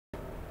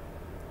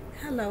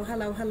Hello,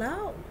 hello,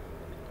 hello.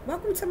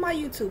 Welcome to my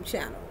YouTube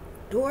channel,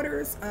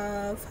 Daughters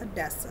of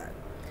Hadessah.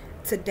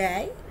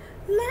 Today,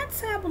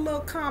 let's have a little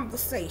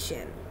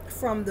conversation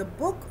from the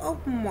book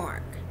of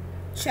Mark,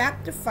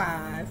 chapter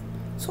 5,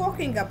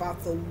 talking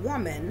about the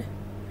woman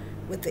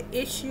with the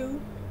issue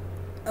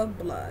of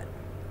blood.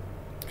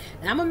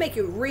 Now, I'm going to make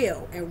it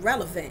real and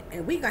relevant,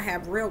 and we're going to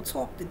have real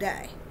talk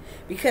today.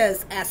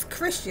 Because as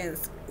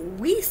Christians,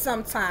 we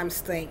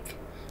sometimes think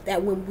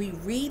that when we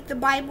read the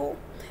Bible,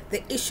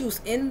 the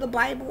issues in the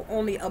Bible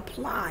only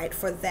applied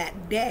for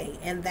that day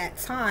and that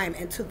time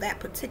and to that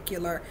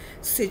particular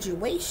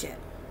situation.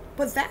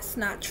 But that's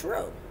not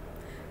true.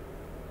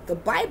 The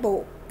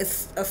Bible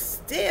is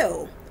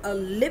still a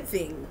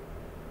living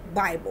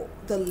Bible,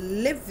 the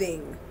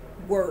living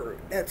word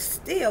that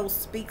still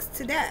speaks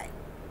today.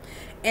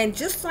 And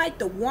just like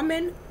the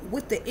woman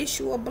with the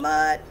issue of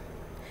blood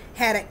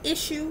had an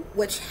issue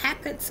which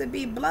happened to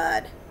be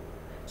blood,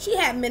 she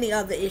had many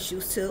other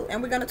issues too,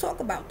 and we're going to talk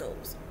about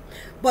those.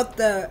 But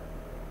the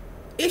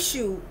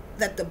issue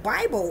that the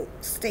Bible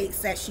states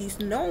that she's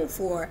known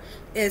for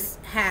is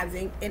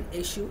having an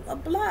issue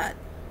of blood.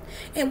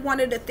 And one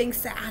of the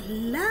things that I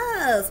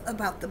love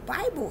about the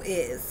Bible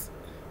is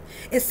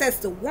it says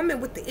the woman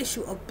with the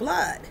issue of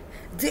blood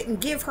didn't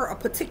give her a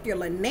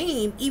particular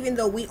name, even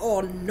though we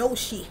all know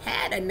she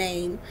had a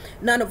name.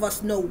 None of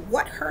us know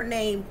what her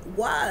name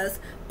was,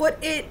 but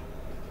it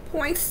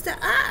points to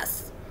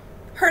us.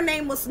 Her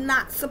name was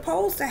not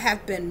supposed to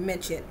have been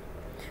mentioned,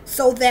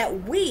 so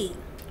that we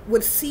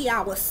would see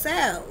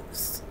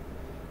ourselves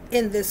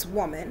in this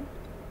woman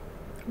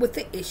with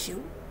the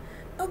issue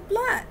of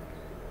blood.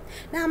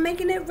 Now,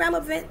 making it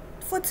relevant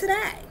for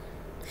today.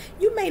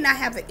 You may not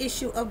have an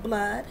issue of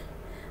blood,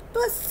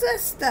 but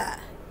sister,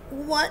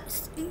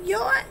 what's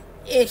your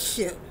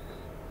issue?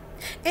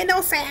 And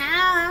don't say,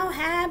 I don't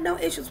have no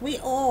issues. We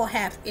all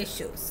have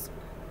issues.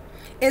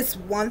 It's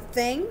one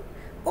thing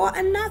or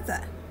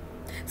another.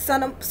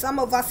 Some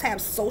of us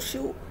have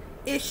social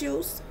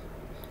issues,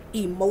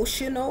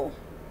 emotional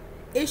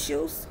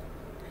issues,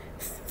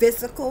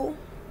 physical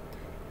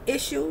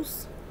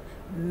issues,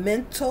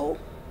 mental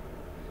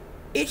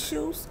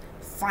issues,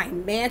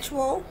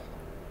 financial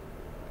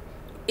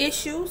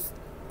issues,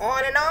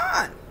 on and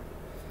on.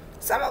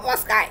 Some of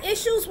us got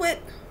issues with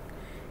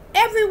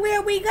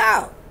everywhere we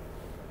go.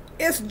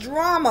 It's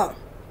drama.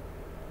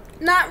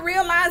 Not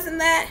realizing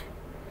that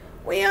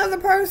we are the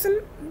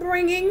person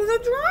bringing the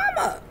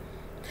drama.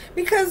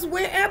 Because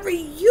wherever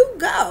you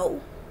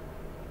go,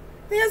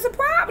 there's a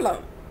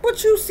problem.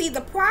 But you see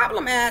the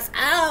problem as,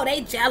 oh,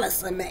 they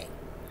jealous of me.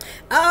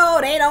 Oh,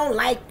 they don't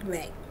like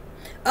me.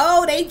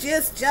 Oh, they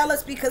just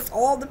jealous because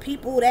all the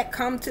people that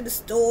come to the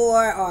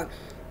store or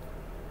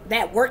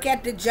that work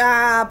at the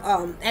job,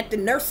 at the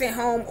nursing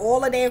home,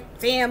 all of their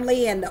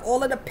family and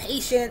all of the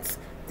patients,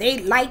 they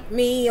like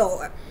me,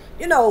 or,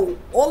 you know,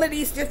 all of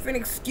these different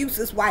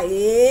excuses why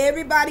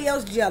everybody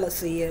else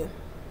jealous of you.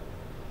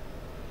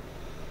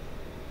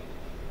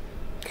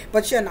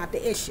 But you're not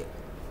the issue.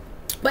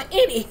 But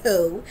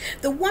anywho,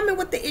 the woman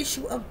with the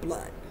issue of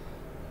blood,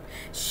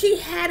 she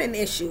had an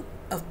issue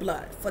of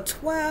blood for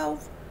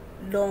 12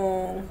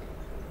 long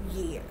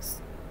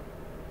years.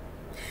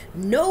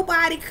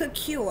 Nobody could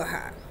cure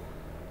her.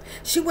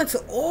 She went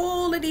to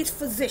all of these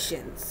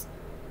physicians.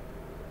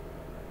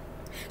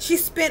 She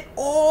spent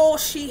all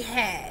she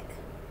had,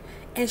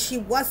 and she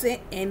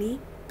wasn't any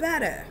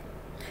better.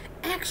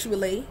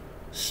 Actually,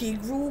 she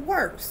grew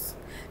worse.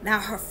 Now,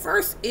 her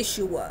first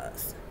issue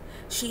was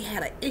she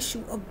had an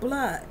issue of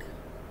blood.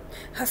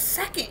 Her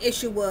second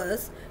issue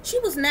was she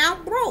was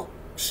now broke.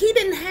 She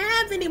didn't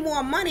have any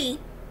more money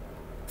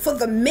for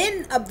the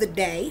men of the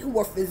day, who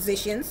were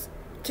physicians,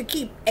 to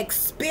keep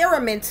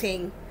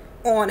experimenting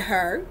on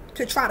her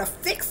to try to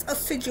fix a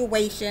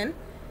situation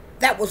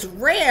that was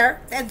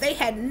rare, that they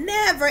had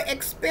never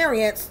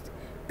experienced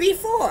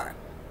before.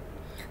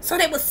 So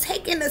they was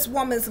taking this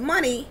woman's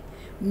money,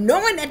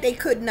 knowing that they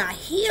could not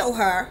heal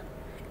her,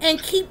 and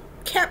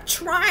kept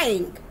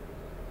trying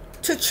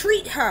to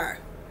treat her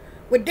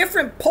with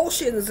different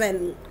potions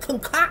and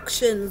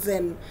concoctions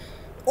and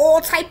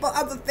all type of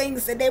other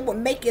things that they were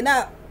making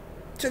up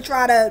to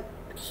try to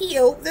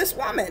heal this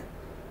woman,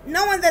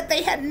 knowing that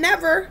they had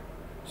never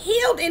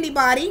healed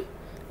anybody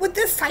with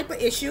this type of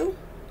issue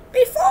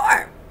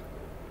before.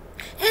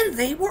 And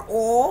they were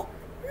all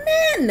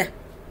men,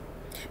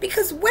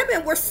 because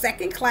women were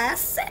second-class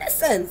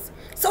citizens,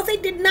 so they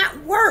did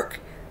not work.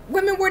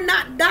 Women were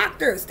not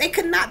doctors. They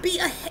could not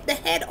be the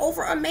head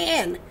over a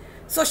man,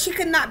 so she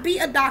could not be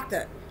a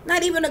doctor,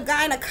 not even a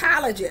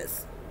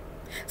gynecologist.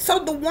 So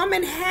the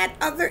woman had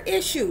other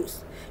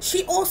issues.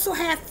 She also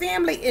had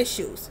family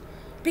issues,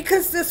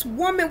 because this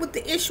woman with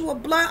the issue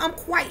of blood, I'm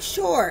quite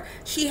sure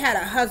she had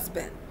a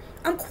husband.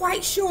 I'm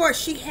quite sure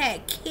she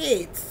had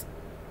kids.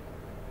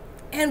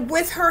 And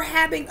with her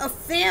having a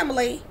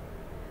family,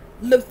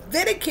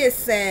 Leviticus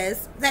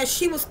says that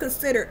she was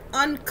considered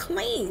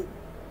unclean.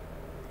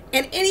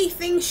 And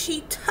anything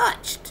she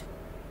touched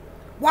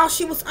while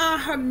she was on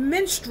her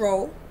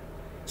menstrual,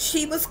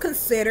 she was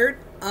considered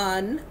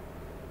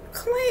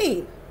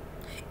unclean.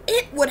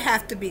 it would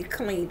have to be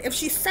cleaned. If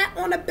she sat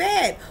on a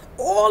bed,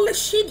 all the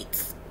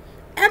sheets,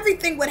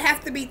 everything would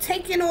have to be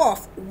taken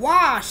off,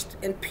 washed,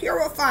 and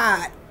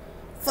purified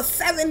for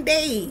 7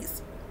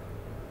 days.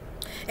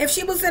 If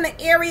she was in an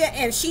area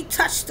and she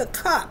touched a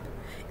cup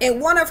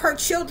and one of her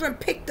children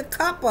picked the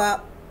cup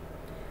up,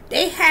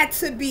 they had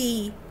to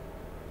be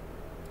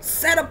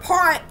set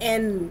apart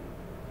and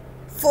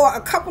for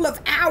a couple of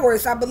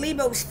hours. I believe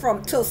it was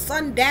from till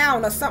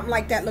sundown or something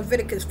like that,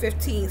 Leviticus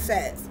 15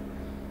 says.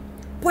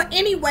 But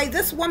anyway,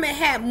 this woman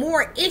had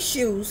more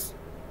issues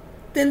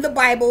than the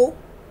Bible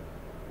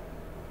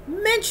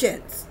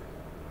mentions.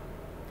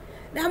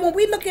 Now, when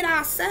we look at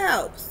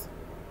ourselves,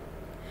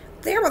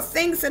 there are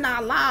things in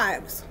our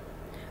lives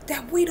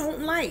that we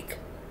don't like,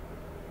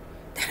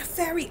 that are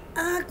very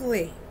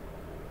ugly,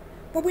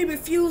 but we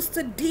refuse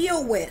to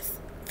deal with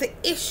the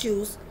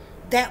issues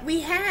that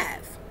we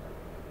have.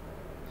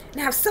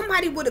 Now, if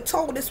somebody would have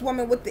told this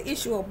woman with the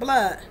issue of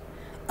blood,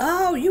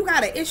 oh, you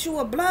got an issue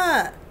of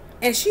blood,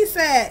 and she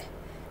said,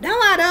 no,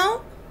 I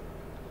don't.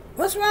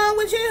 What's wrong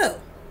with you?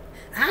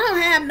 I don't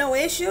have no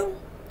issue.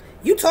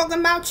 You talking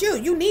about you.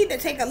 You need to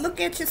take a look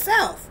at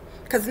yourself.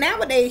 Because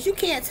nowadays, you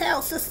can't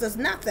tell sisters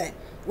nothing.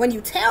 When you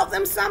tell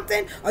them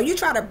something, or you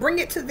try to bring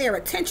it to their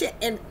attention,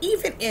 and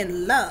even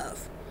in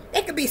love,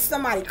 it could be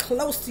somebody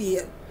close to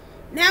you.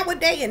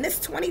 Nowadays, in this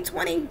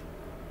 2020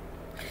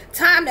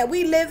 time that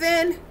we live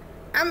in,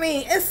 I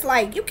mean, it's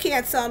like you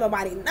can't tell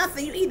nobody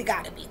nothing. You either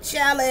got to be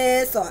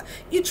jealous or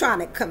you trying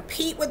to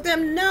compete with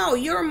them. No,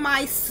 you're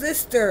my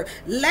sister.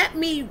 Let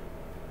me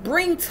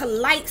bring to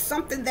light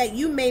something that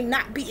you may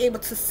not be able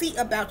to see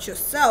about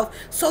yourself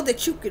so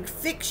that you can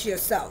fix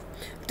yourself.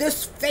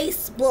 This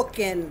Facebook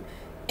and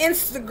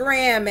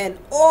Instagram and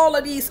all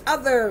of these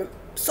other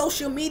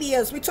social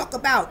medias, we talk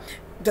about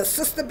the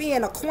sister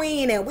being a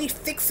queen and we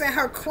fixing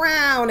her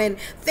crown and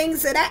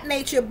things of that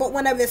nature. But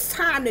whenever it's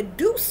time to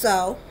do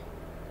so,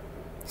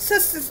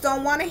 sisters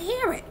don't want to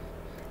hear it.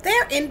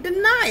 They're in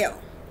denial.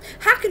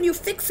 How can you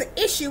fix an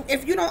issue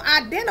if you don't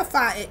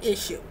identify an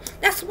issue?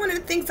 That's one of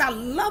the things I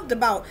love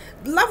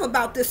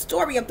about this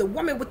story of the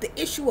woman with the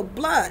issue of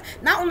blood.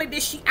 Not only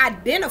did she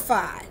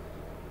identify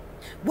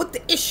what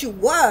the issue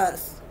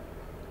was,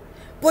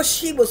 but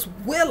she was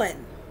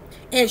willing,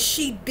 and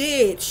she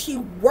did. She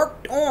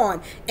worked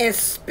on and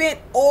spent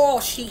all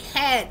she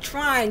had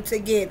trying to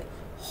get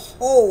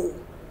whole,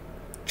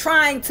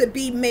 trying to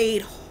be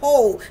made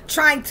whole,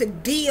 trying to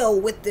deal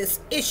with this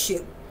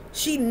issue.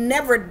 She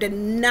never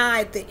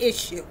denied the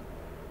issue.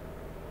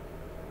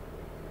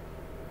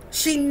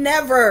 She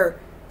never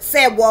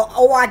said, well,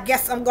 oh, I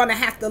guess I'm going to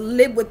have to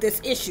live with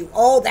this issue.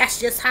 Oh, that's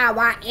just how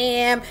I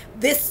am.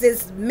 This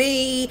is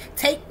me.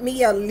 Take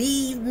me or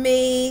leave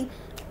me.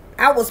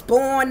 I was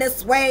born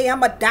this way.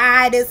 I'm going to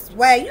die this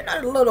way. You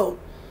know, the little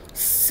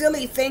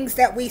silly things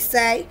that we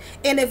say.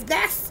 And if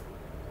that's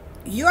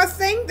your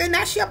thing, then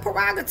that's your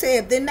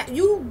prerogative. Then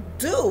you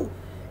do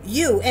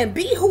you and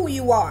be who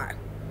you are.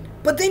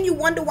 But then you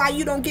wonder why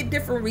you don't get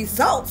different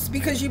results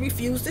because you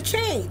refuse to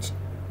change.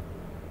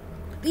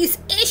 These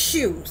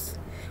issues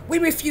we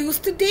refuse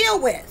to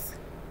deal with.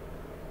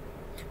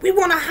 We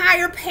want a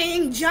higher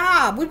paying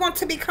job. We want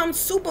to become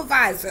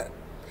supervisor.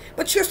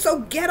 But you're so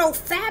ghetto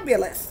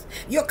fabulous.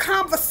 Your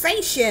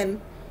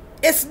conversation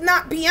is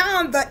not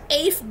beyond the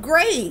 8th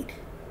grade.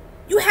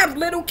 You have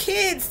little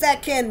kids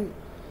that can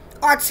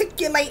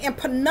articulate and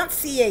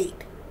pronunciate.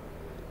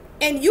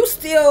 And you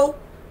still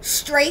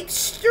straight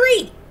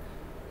street.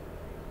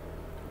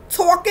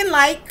 Talking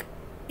like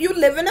you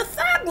live in a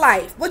thug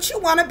life, but you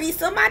want to be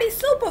somebody's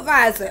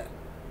supervisor.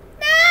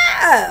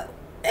 No,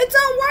 it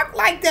don't work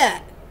like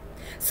that.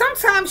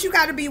 Sometimes you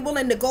got to be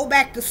willing to go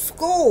back to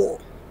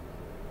school.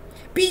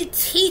 Be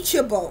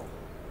teachable.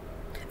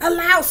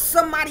 Allow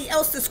somebody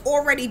else that's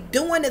already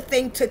doing the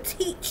thing to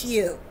teach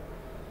you,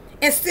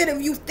 instead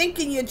of you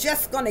thinking you're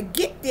just going to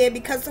get there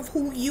because of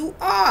who you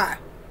are.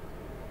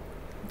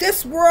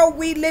 This world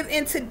we live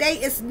in today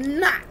is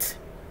not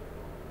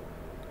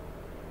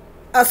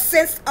a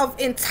sense of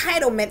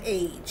entitlement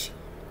age.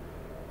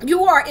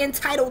 You are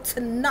entitled to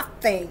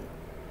nothing.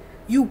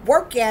 You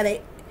work at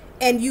it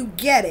and you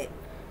get it.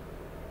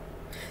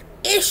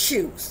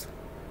 Issues.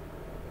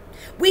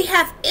 We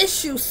have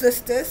issues,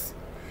 sisters.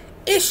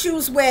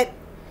 Issues with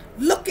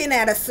looking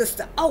at a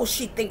sister. Oh,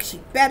 she thinks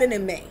she's better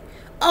than me.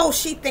 Oh,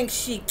 she thinks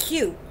she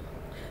cute.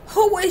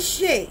 Who is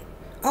she?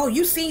 Oh,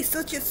 you seen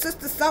such a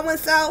sister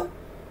so-and-so?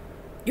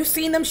 You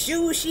seen them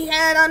shoes she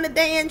had on the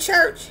day in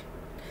church?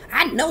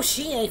 I know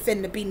she ain't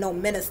finna be no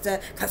minister,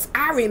 because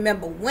I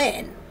remember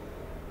when.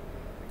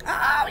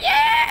 Oh,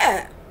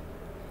 yeah.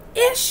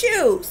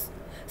 Issues.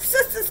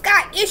 Sisters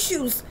got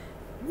issues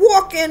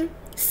walking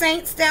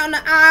saints down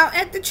the aisle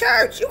at the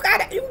church. You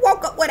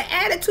woke up with an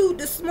attitude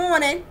this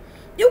morning.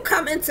 You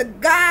come into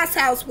God's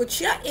house with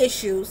your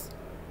issues,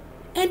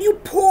 and you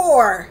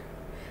pour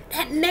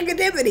that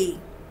negativity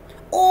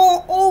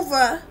all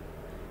over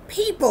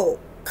people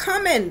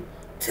coming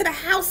to the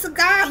house of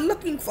God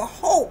looking for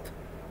hope,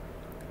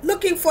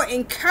 looking for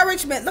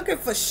encouragement, looking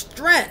for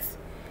strength.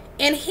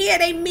 And here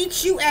they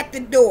meet you at the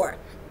door.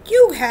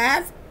 You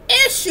have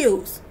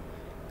issues.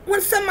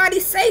 When somebody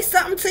says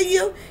something to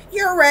you,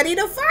 you're ready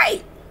to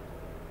fight.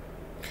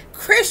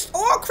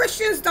 All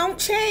Christians don't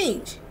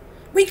change.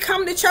 We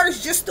come to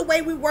church just the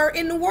way we were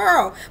in the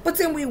world, but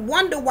then we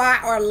wonder why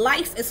our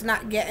life is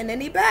not getting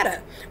any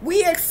better.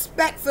 We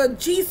expect for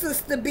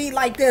Jesus to be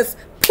like this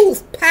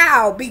poof,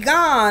 pow, be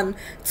gone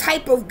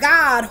type of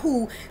God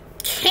who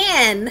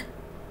can,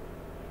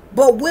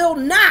 but will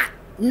not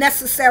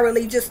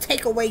necessarily just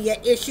take away your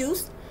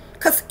issues.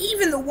 Because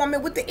even the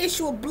woman with the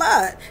issue of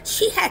blood,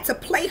 she had to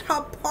play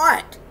her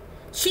part.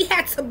 She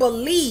had to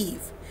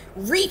believe,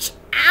 reach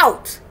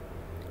out,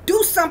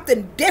 do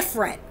something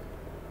different.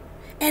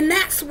 And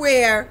that's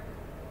where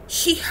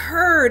she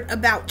heard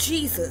about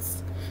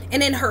Jesus.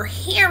 And in her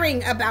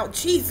hearing about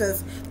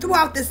Jesus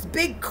throughout this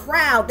big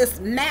crowd, this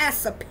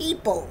mass of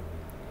people,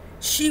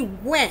 she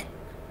went.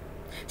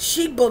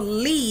 She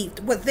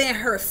believed within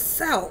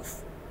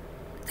herself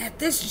that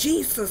this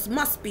Jesus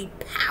must be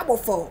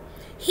powerful.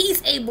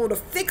 He's able to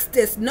fix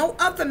this. No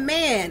other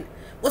man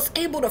was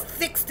able to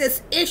fix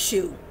this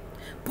issue.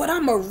 But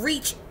I'm going to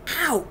reach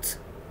out.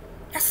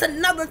 That's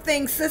another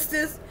thing,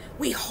 sisters.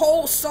 We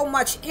hold so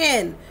much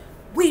in.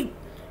 We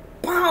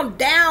bound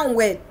down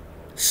with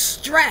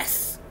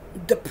stress,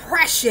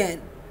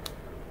 depression,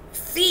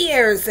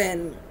 fears,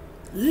 and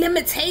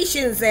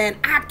limitations, and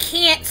I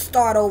can't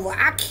start over.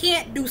 I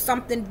can't do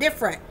something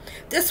different.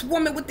 This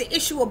woman with the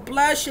issue of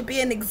blood should be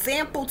an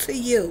example to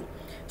you.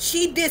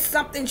 She did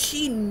something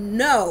she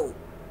knew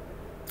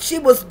she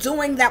was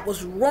doing that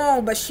was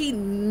wrong, but she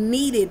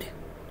needed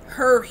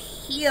her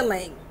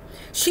healing.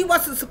 She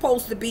wasn't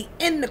supposed to be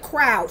in the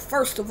crowd,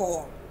 first of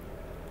all.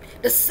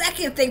 The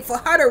second thing, for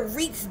her to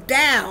reach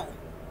down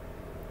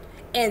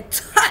and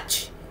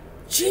touch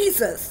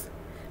Jesus,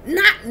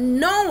 not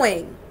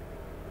knowing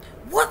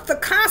what the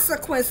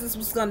consequences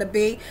was going to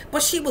be,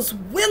 but she was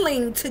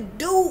willing to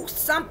do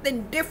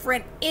something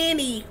different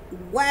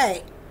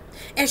anyway.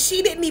 And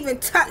she didn't even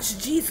touch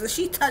Jesus.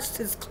 She touched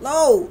his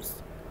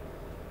clothes.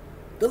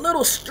 The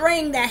little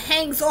string that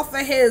hangs off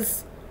of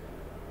his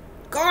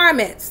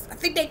garments. I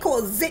think they call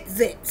it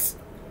zits.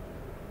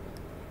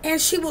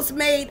 And she was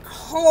made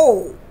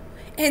whole.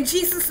 And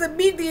Jesus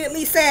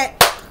immediately said,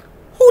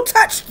 "Who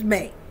touched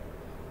me?"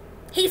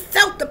 He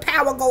felt the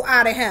power go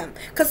out of him.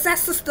 Because that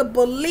sister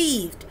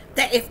believed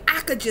that if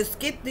I could just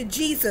get to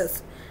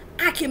Jesus,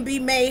 I can be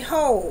made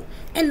whole.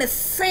 And the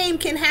same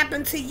can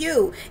happen to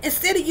you.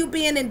 Instead of you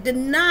being in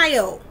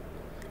denial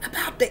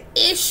about the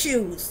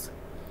issues,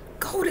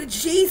 go to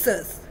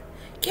Jesus.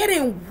 Get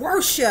in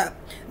worship.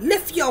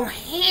 Lift your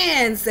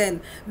hands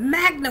and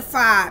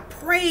magnify,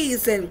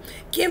 praise, and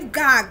give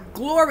God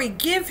glory.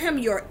 Give him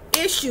your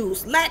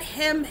issues. Let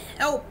him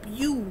help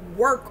you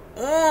work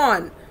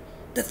on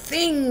the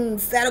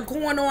things that are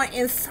going on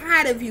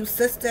inside of you,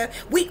 sister.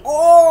 We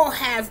all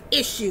have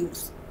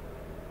issues.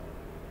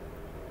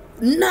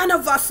 None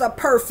of us are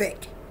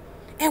perfect.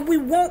 And we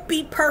won't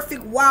be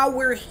perfect while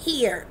we're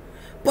here.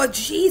 But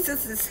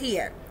Jesus is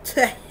here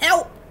to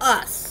help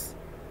us.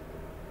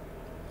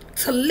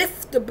 To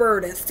lift the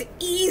burdens, to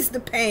ease the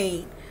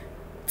pain,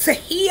 to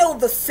heal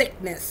the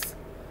sickness.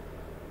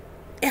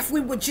 If we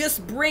would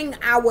just bring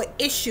our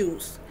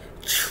issues,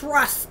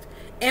 trust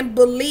and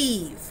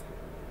believe,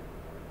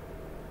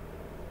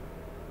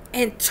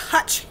 and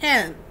touch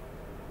him,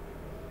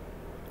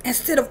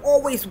 instead of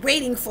always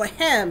waiting for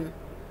him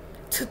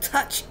to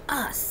touch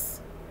us.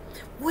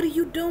 What are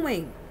you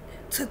doing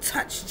to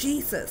touch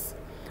Jesus?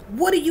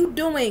 What are you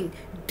doing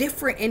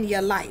different in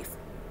your life?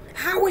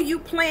 How are you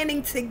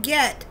planning to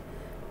get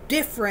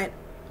different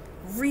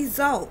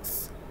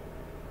results?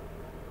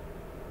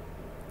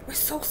 We're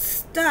so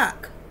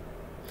stuck.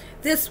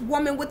 This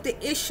woman with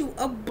the issue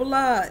of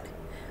blood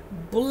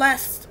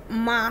blessed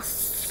my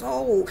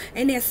soul.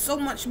 And there's so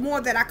much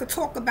more that I could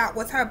talk about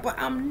with her, but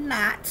I'm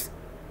not.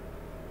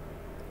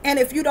 And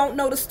if you don't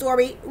know the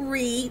story,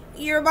 read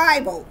your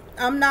Bible.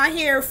 I'm not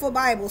here for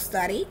Bible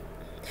study,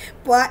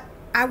 but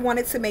I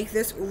wanted to make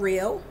this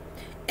real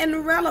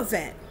and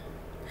relevant.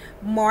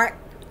 Mark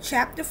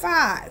chapter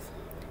 5,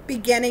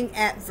 beginning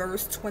at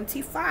verse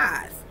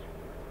 25.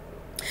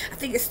 I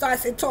think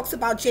it talks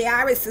about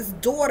Jairus'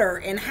 daughter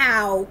and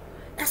how,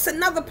 that's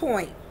another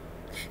point.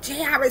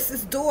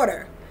 Jairus'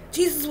 daughter.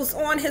 Jesus was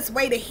on his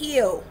way to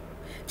heal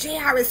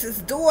Jairus'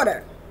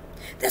 daughter.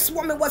 This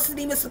woman wasn't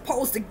even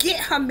supposed to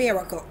get her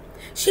miracle.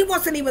 She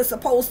wasn't even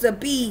supposed to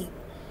be.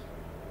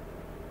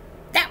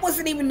 That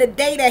wasn't even the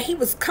day that he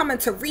was coming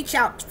to reach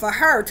out for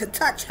her, to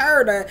touch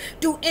her, to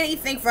do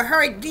anything for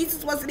her.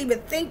 Jesus wasn't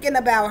even thinking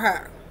about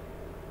her.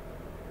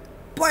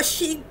 But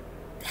she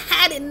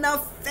had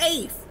enough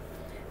faith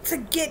to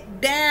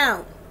get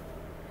down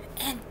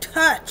and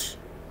touch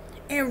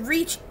and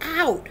reach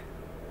out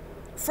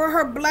for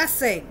her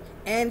blessing.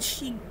 And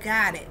she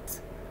got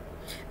it.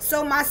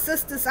 So my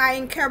sisters, I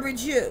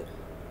encourage you,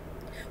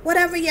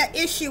 whatever your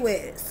issue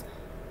is,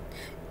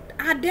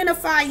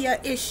 identify your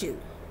issue.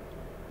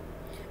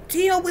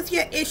 Deal with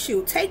your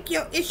issue. Take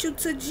your issue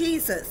to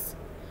Jesus.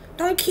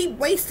 Don't keep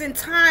wasting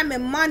time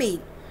and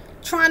money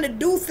trying to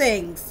do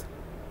things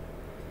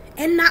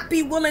and not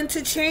be willing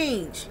to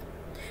change.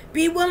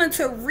 Be willing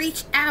to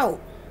reach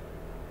out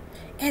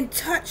and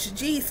touch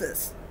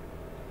Jesus.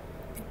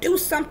 Do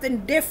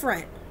something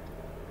different.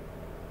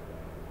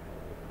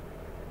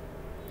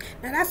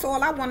 Now that's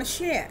all I want to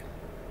share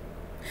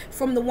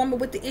from the woman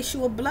with the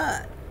issue of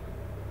blood.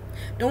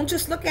 Don't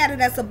just look at it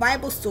as a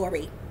Bible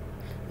story.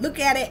 Look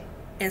at it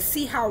and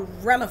see how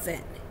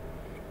relevant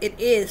it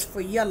is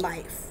for your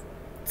life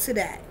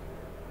today.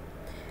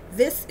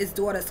 This is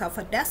Daughters of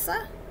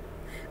Hadessah.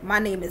 My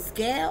name is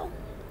Gail.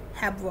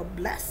 Have a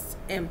blessed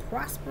and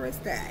prosperous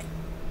day.